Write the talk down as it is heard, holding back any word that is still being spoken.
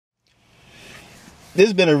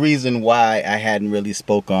there's been a reason why I hadn't really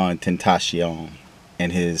spoke on Xxxtentacion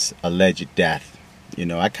and his alleged death. You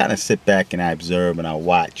know, I kind of sit back and I observe and I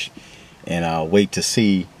watch and I wait to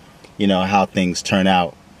see, you know, how things turn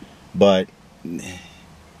out. But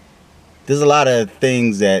there's a lot of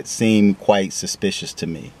things that seem quite suspicious to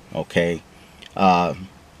me, okay?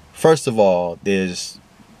 First of all, there's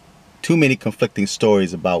too many conflicting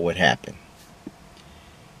stories about what happened.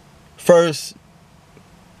 First,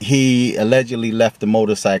 he allegedly left the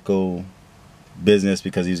motorcycle business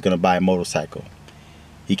because he was going to buy a motorcycle.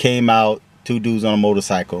 He came out, two dudes on a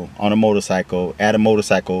motorcycle, at a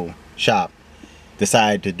motorcycle shop,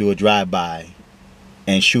 decided to do a drive-by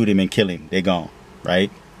and shoot him and kill him. They're gone, right?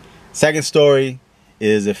 Second story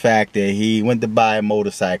is the fact that he went to buy a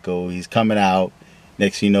motorcycle. He's coming out.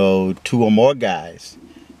 Next, you know, two or more guys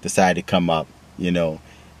decided to come up. You know,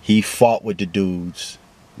 he fought with the dudes,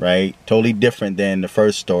 right? Totally different than the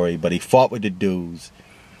first story, but he fought with the dudes.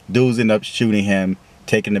 Dudes end up shooting him,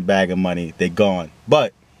 taking the bag of money. They're gone.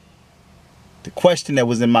 But the question that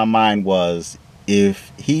was in my mind was,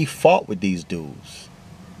 if he fought with these dudes,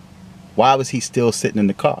 why was he still sitting in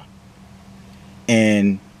the car?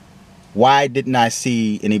 And why didn't I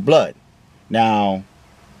see any blood? Now,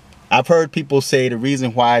 I've heard people say the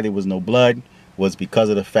reason why there was no blood was because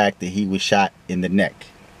of the fact that he was shot in the neck.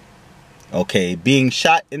 Okay, being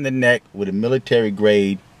shot in the neck with a military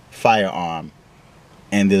grade firearm,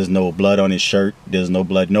 and there's no blood on his shirt, there's no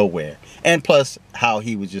blood nowhere. And plus how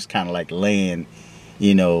he was just kind of like laying,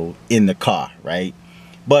 you know, in the car, right?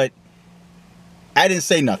 But I didn't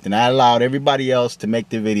say nothing. I allowed everybody else to make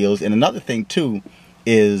their videos. And another thing too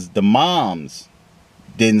is the moms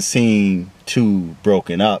didn't seem too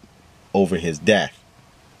broken up over his death.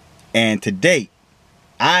 And to date,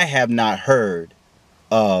 I have not heard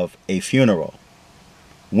of a funeral.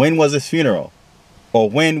 When was his funeral? Or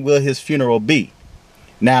when will his funeral be?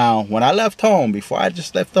 Now, when I left home, before I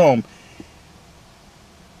just left home,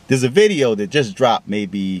 there's a video that just dropped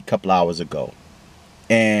maybe a couple hours ago.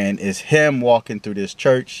 And it's him walking through this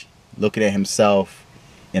church, looking at himself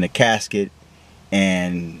in a casket,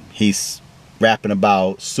 and he's rapping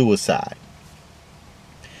about suicide.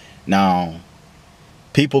 Now,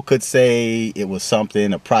 people could say it was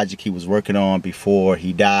something, a project he was working on before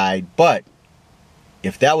he died. But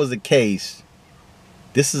if that was the case,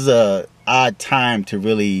 this is a odd time to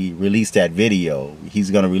really release that video.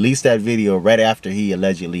 He's going to release that video right after he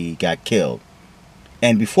allegedly got killed.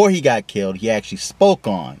 And before he got killed, he actually spoke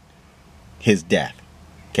on his death.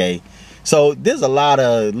 Okay? So there's a lot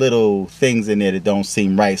of little things in there that don't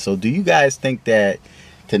seem right. So do you guys think that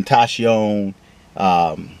Xxxtentacion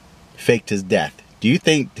faked his death? Do you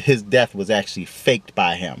think his death was actually faked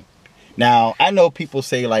by him? Now, I know people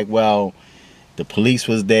say like, well, the police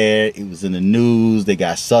was there, it was in the news, they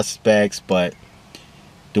got suspects, but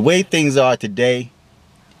the way things are today,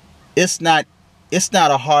 it's not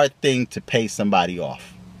a hard thing to pay somebody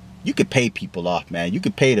off. You could pay people off, man. You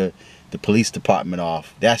could pay the police department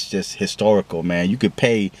off. That's just historical, man. You could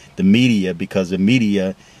pay the media because the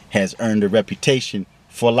media has earned a reputation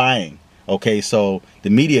for lying. Okay, so the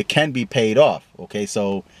media can be paid off. Okay,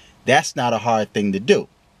 so that's not a hard thing to do.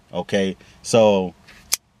 Okay, so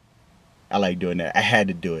I like doing that. I had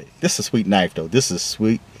to do it. This is a sweet knife, though. This is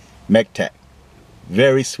sweet mech tech.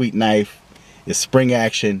 Very sweet knife. It's spring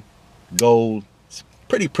action, gold. It's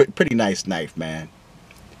pretty nice knife, man.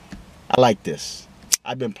 I like this.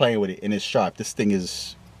 I've been playing with it, and it's sharp. This thing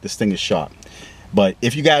is sharp. But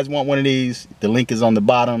if you guys want one of these, the link is on the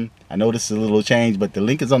bottom. I know this is a little change, but the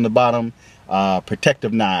link is on the bottom.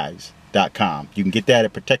 ProtectiveKnives.com. You can get that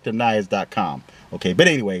at ProtectiveKnives.com. Okay, but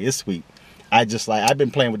anyway, it's sweet. I've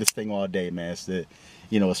been playing with this thing all day, man. It's the,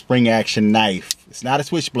 you know, a spring action knife. It's not a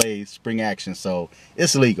switchblade, spring action, so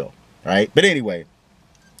it's legal, right? But anyway,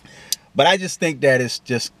 but I just think that it's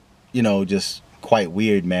just, you know, just quite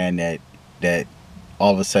weird, man, that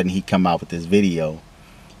all of a sudden he come out with this video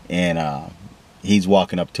and he's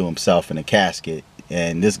walking up to himself in a casket,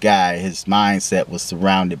 and this guy, his mindset was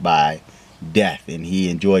surrounded by death, and he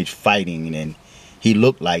enjoyed fighting, and he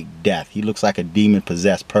looked like death. He looks like a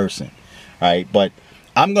demon-possessed person. All right, but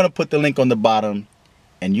I'm going to put the link on the bottom,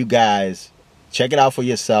 and you guys check it out for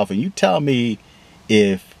yourself, and you tell me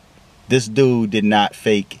if this dude did not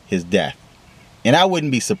fake his death. And I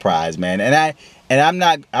wouldn't be surprised, man. And I'm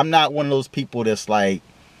not one of those people that's like,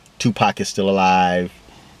 Tupac is still alive,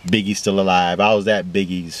 Biggie's still alive. I was at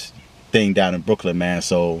Biggie's thing down in Brooklyn, man,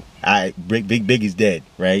 so Biggie's dead,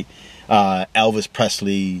 right? Elvis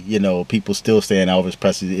Presley, you know, people still saying Elvis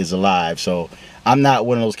Presley is alive, so I'm not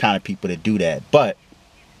one of those kind of people that do that. But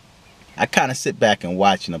I kind of sit back and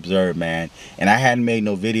watch and observe, man. And I hadn't made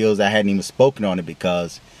no videos. I hadn't even spoken on it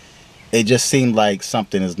because it just seemed like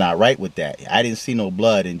something is not right with that. I didn't see no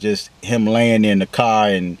blood, and just him laying in the car,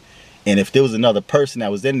 and if there was another person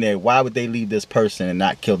that was in there, why would they leave this person and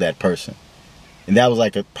not kill that person? And that was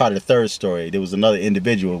like a part of the third story. There was another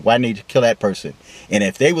individual. Why didn't they kill that person? And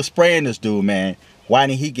if they were spraying this dude, man, why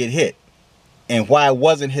didn't he get hit? And why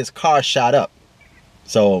wasn't his car shot up?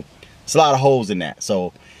 So it's a lot of holes in that.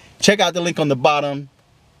 So check out the link on the bottom.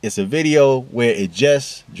 It's a video where it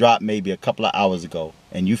just dropped maybe a couple of hours ago.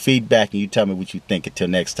 And you feedback and you tell me what you think. Until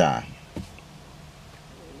next time.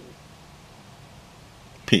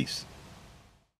 Peace.